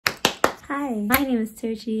Hi, my name is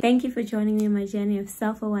Tochi. Thank you for joining me in my journey of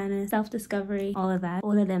self-awareness, self-discovery, all of that,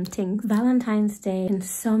 all of them things. Valentine's Day, in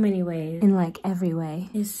so many ways, in like every way,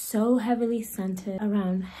 is so heavily centered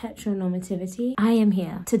around heteronormativity. I am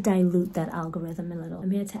here to dilute that algorithm a little.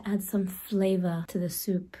 I'm here to add some flavor to the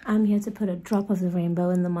soup. I'm here to put a drop of the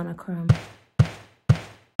rainbow in the monochrome.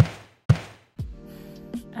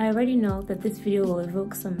 I already know that this video will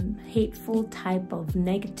evoke some hateful type of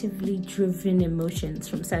negatively driven emotions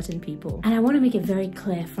from certain people. And I want to make it very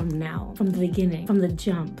clear from now, from the beginning, from the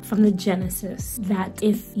jump, from the genesis, that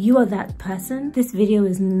if you are that person, this video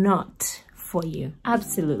is not for you.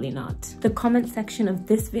 Absolutely not. The comment section of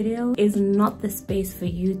this video is not the space for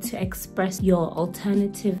you to express your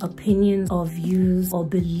alternative opinions or views or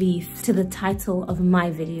beliefs to the title of my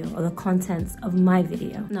video or the contents of my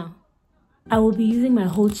video. No. I will be using my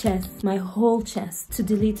whole chest to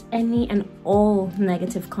delete any and all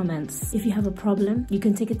negative comments. If you have a problem, you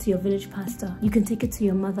can take it to your village pastor, you can take it to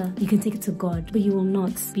your mother, you can take it to God, but you will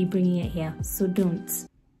not be bringing it here, so don't.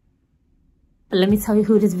 But let me tell you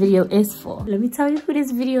who this video is for. This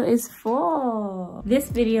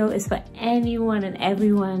video is for anyone and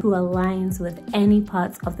everyone who aligns with any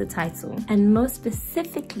parts of the title, and most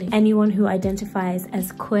specifically, anyone who identifies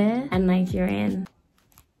as queer and Nigerian.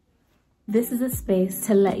 This is a space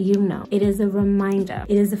to let you know. It is a reminder.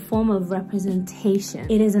 It is a form of representation.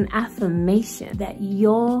 It is an affirmation that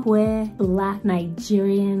your queer, Black,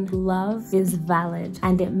 Nigerian love is valid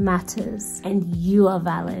and it matters, and you are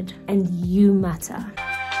valid and you matter.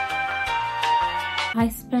 I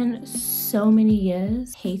spent so many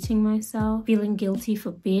years hating myself, feeling guilty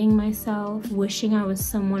for being myself, wishing I was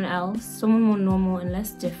someone else, someone more normal and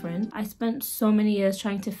less different. I spent so many years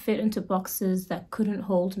trying to fit into boxes that couldn't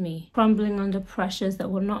hold me, crumbling under pressures that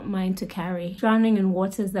were not mine to carry, drowning in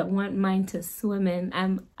waters that weren't mine to swim in.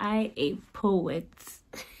 Am I a poet?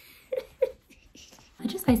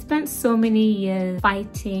 I spent so many years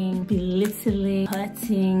fighting, belittling,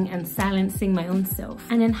 hurting, and silencing my own self.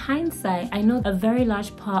 And in hindsight, I know a very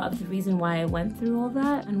large part of the reason why I went through all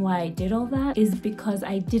that and why I did all that is because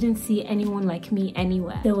I didn't see anyone like me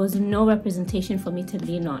anywhere. There was no representation for me to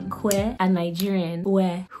lean on. Queer and Nigerian,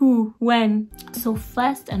 where, who, when. So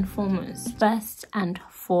first and foremost,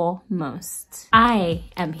 I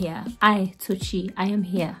am here. I, Tochi, I am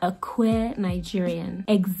here. A queer Nigerian,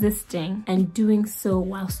 existing and doing so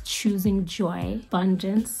whilst choosing joy,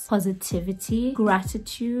 abundance, positivity,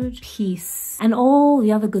 gratitude, peace, and all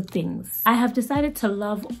the other good things. I have decided to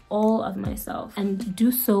love all of myself and do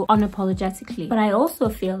so unapologetically. But I also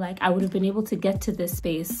feel like I would have been able to get to this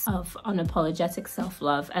space of unapologetic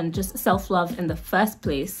self-love and just self-love in the first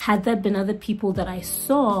place had there been other people that I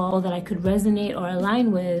saw or that I could resonate or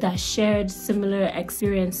align with that shared similar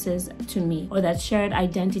experiences to me or that shared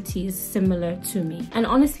identities similar to me. And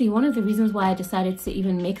honestly, one of the reasons why I decided to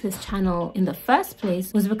even make this channel in the first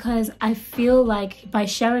place was because I feel like by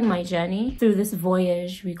sharing my journey through this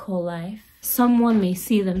voyage we call life, someone may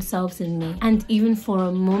see themselves in me, and even for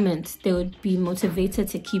a moment they would be motivated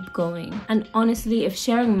to keep going. And honestly, if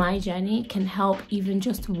sharing my journey can help even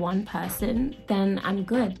just one person, then I'm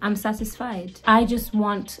good. I'm satisfied. I just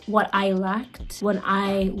want what I lacked when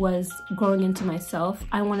I was growing into myself.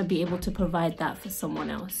 I want to be able to provide that for someone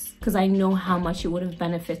else, because I know how much it would have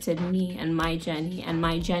benefited me and my journey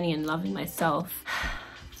in loving myself.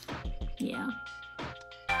 Yeah.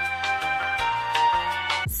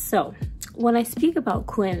 So, when I speak about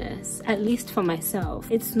queerness, at least for myself,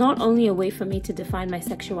 it's not only a way for me to define my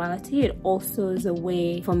sexuality, it also is a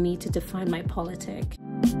way for me to define my politic.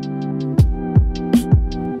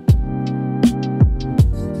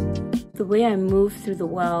 The way I move through the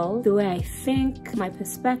world, the way I think, my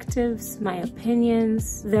perspectives, my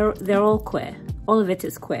opinions, they're all queer. All of it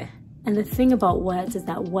is queer. And the thing about words is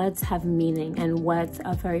that words have meaning and words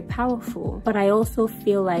are very powerful. But I also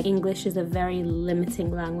feel like English is a very limiting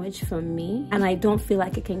language for me, and I don't feel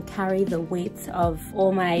like it can carry the weight of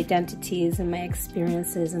all my identities and my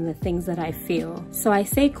experiences and the things that I feel. So I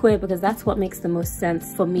say queer because that's what makes the most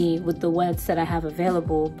sense for me with the words that I have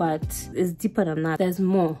available, but it's deeper than that. There's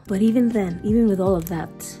more. But even then, even with all of that,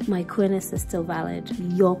 my queerness is still valid.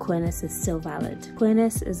 Your queerness is still valid.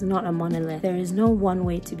 Queerness is not a monolith. There is no one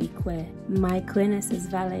way to be queer. My queerness is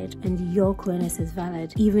valid and your queerness is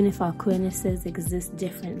valid, even if our queernesses exist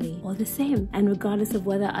differently or the same. And regardless of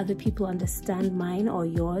whether other people understand mine or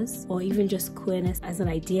yours, or even just queerness as an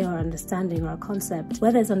idea or understanding or a concept,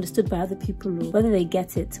 whether it's understood by other people, whether they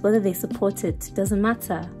get it, whether they support it, doesn't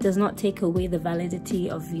matter. Does not take away the validity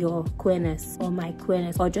of your queerness or my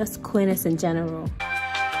queerness or just queerness in general.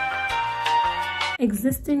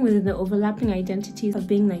 Existing within the overlapping identities of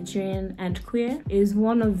being Nigerian and queer is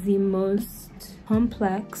one of the most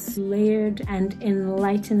complex, layered, and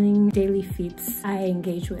enlightening daily feats I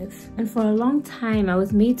engage with. And for a long time, I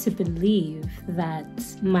was made to believe that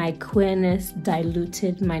my queerness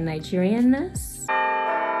diluted my Nigerian-ness,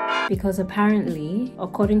 because apparently,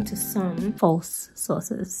 according to some false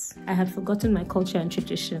sources, I had forgotten my culture and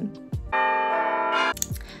tradition.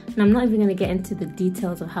 And I'm not even going to get into the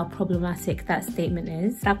details of how problematic that statement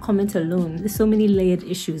is. That comment alone, there's so many layered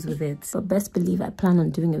issues with it. But best believe I plan on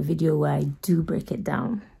doing a video where I do break it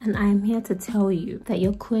down. And I'm here to tell you that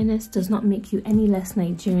your queerness does not make you any less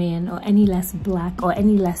Nigerian or any less black or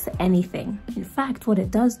any less anything. In fact, what it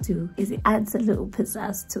does do is it adds a little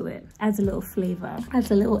pizzazz to it, adds a little flavor, adds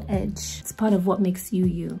a little edge. It's part of what makes you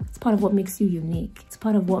you. It's part of what makes you unique. It's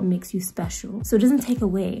part of what makes you special. So it doesn't take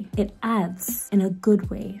away, it adds in a good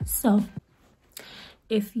way. So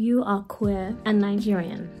if you are queer and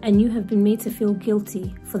Nigerian and you have been made to feel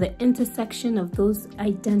guilty for the intersection of those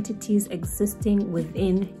identities existing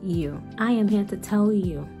within you, I am here to tell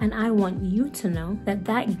you, and I want you to know, that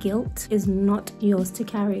that guilt is not yours to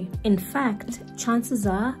carry. In fact, chances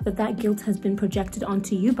are that that guilt has been projected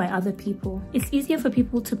onto you by other people. It's easier for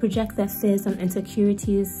people to project their fears and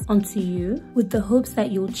insecurities onto you with the hopes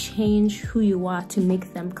that you'll change who you are to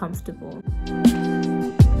make them comfortable.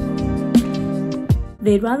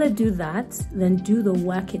 They'd rather do that than do the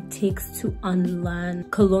work it takes to unlearn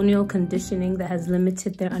colonial conditioning that has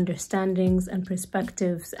limited their understandings and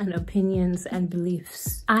perspectives and opinions and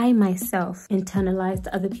beliefs. I myself internalized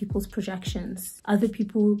other people's projections. Other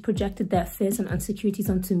people projected their fears and insecurities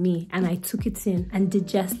onto me, and I took it in and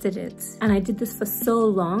digested it. And I did this for so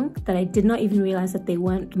long that I did not even realize that they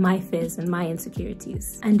weren't my fears and my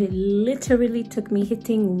insecurities. And it literally took me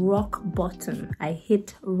hitting rock bottom. I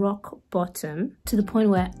hit rock bottom to the point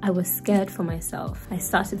where I was scared for myself. I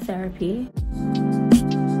started therapy.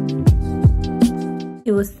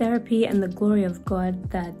 It was therapy and the glory of God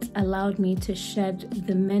that allowed me to shed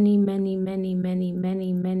the many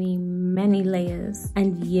layers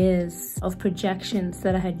and years of projections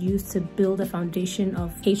that I had used to build a foundation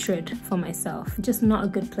of hatred for myself. Just not a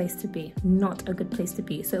good place to be. Not a good place to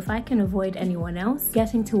be. So if I can avoid anyone else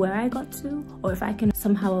getting to where I got to, or if I can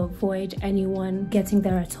somehow avoid anyone getting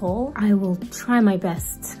there at all, I will try my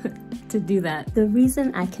best to do that. The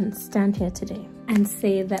reason I can stand here today and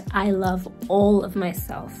say that I love all of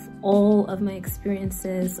myself, all of my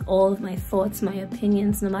experiences, all of my thoughts, my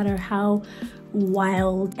opinions, no matter how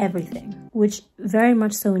wild, everything, which very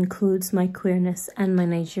much so includes my queerness and my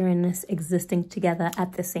Nigerian-ness existing together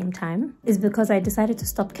at the same time, is because I decided to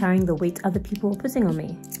stop carrying the weight other people were putting on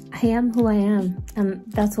me. I am who I am, and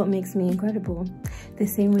that's what makes me incredible. The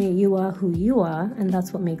same way you are who you are, and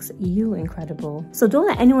that's what makes you incredible. So don't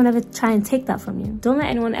let anyone ever try and take that from you. Don't let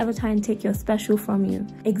anyone ever try and take your special from you.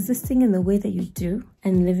 Existing in the way that you do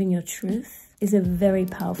and living your truth is a very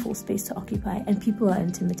powerful space to occupy, and people are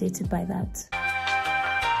intimidated by that.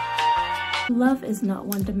 Love is not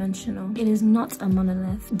one-dimensional. It is not a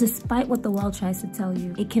monolith. Despite what the world tries to tell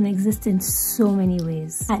you, it can exist in so many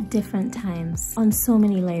ways, at different times, on so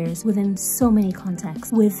many layers, within so many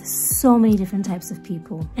contexts, with so many different types of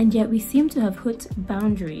people. And yet we seem to have put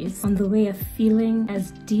boundaries on the way a feeling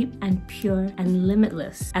as deep and pure and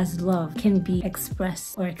limitless as love can be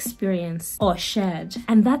expressed or experienced or shared.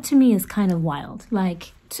 And that to me is kind of wild.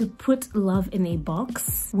 Like, to put love in a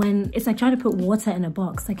box, when it's like trying to put water in a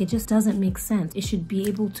box, like it just doesn't make sense. It should be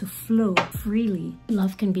able to flow freely.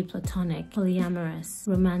 Love can be platonic, polyamorous,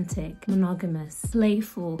 romantic, monogamous,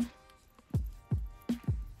 playful.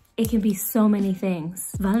 It can be so many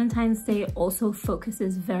things. Valentine's Day also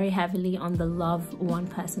focuses very heavily on the love one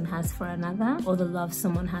person has for another, or the love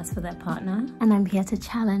someone has for their partner. And I'm here to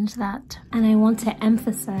challenge that. And I want to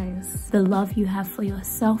emphasize the love you have for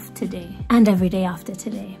yourself today and every day after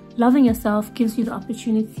today. Loving yourself gives you the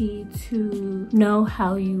opportunity to know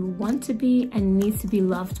how you want to be and need to be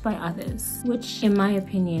loved by others, which in my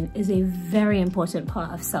opinion is a very important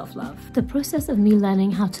part of self-love. The process of me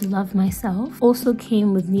learning how to love myself also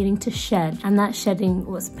came with needing to shed, and that shedding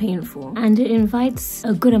was painful, and it invites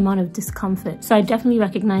a good amount of discomfort. So I definitely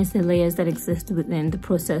recognize the layers that exist within the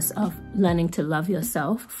process of learning to love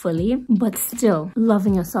yourself fully, but still,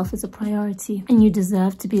 loving yourself is a priority, and you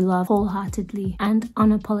deserve to be loved wholeheartedly and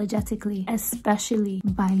unapologetically, especially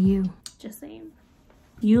by you. Just saying.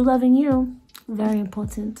 You loving you, very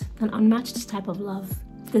important. An unmatched type of love.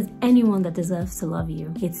 If there's anyone that deserves to love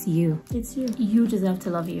you, it's you. It's you. You deserve to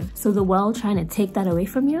love you. So the world trying to take that away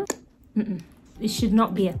from you, It should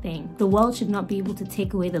not be a thing. The world should not be able to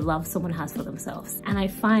take away the love someone has for themselves. And I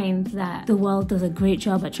find that the world does a great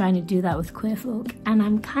job at trying to do that with queer folk. And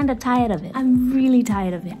I'm kind of tired of it. I'm really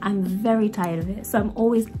tired of it. I'm very tired of it. So I'm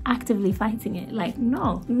always actively fighting it. Like,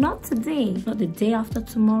 no, not today. Not the day after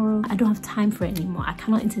tomorrow. I don't have time for it anymore. I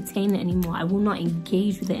cannot entertain it anymore. I will not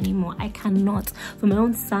engage with it anymore. I cannot. For my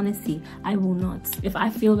own sanity, I will not. If I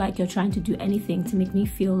feel like you're trying to do anything to make me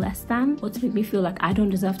feel less than, or to make me feel like I don't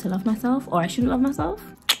deserve to love myself, or I shouldn't love myself,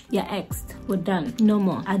 you're exed. We're done. No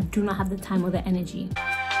more. I do not have the time or the energy.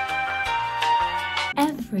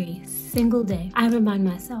 Every single day, I remind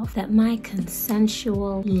myself that my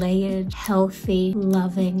consensual, layered, healthy,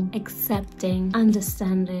 loving, accepting,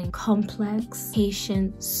 understanding, complex,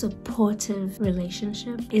 patient, supportive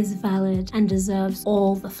relationship is valid and deserves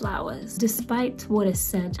all the flowers. Despite what is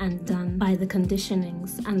said and done by the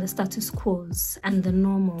conditionings and the status quos and the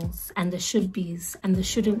normals and the should be's and the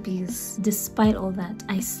shouldn't be's, despite all that,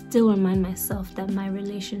 I still remind myself that my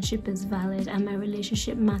relationship is valid and my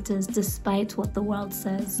relationship matters despite what the world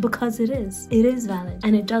says, because it is valid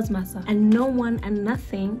and it does matter, and no one and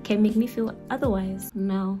nothing can make me feel otherwise.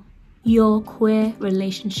 No. Your queer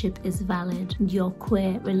relationship is valid. Your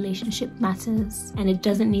queer relationship matters, and it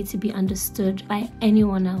doesn't need to be understood by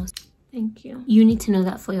anyone else. Thank you. You need to know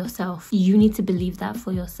that for yourself. You need to believe that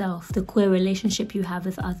for yourself. The queer relationship you have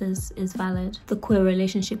with others is valid. The queer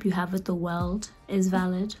relationship you have with the world is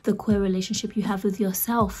valid. The queer relationship you have with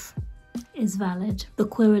yourself is valid. The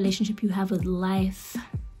queer relationship you have with life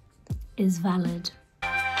is valid.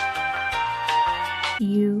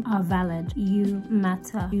 You are valid. You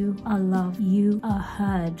matter. You are loved. You are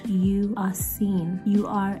heard. You are seen. You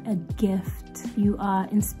are a gift. You are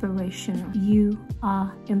inspirational. You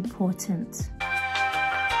are important.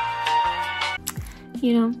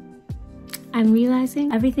 You know, I'm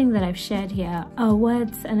realizing everything that I've shared here are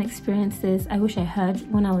words and experiences I wish I heard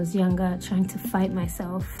when I was younger, trying to fight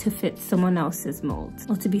myself to fit someone else's mold,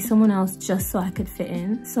 or to be someone else just so I could fit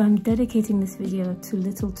in. So I'm dedicating this video to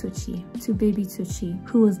little Tucci, to baby Tucci,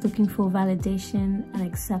 who was looking for validation and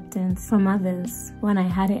acceptance from others when I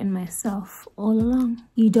had it in myself all along.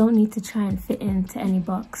 You don't need to try and fit into any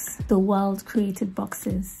box. The world created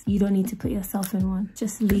boxes. You don't need to put yourself in one.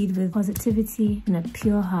 Just lead with positivity and a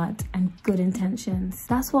pure heart and good intentions.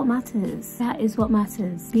 That's what matters. That is what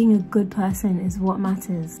matters. Being a good person is what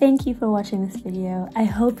matters. Thank you for watching this video. I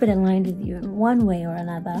hope it aligned with you in one way or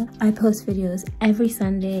another. I post videos every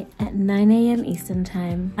Sunday at 9 AM Eastern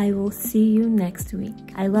Time. I will see you next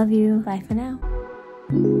week. I love you. Bye for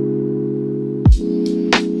now.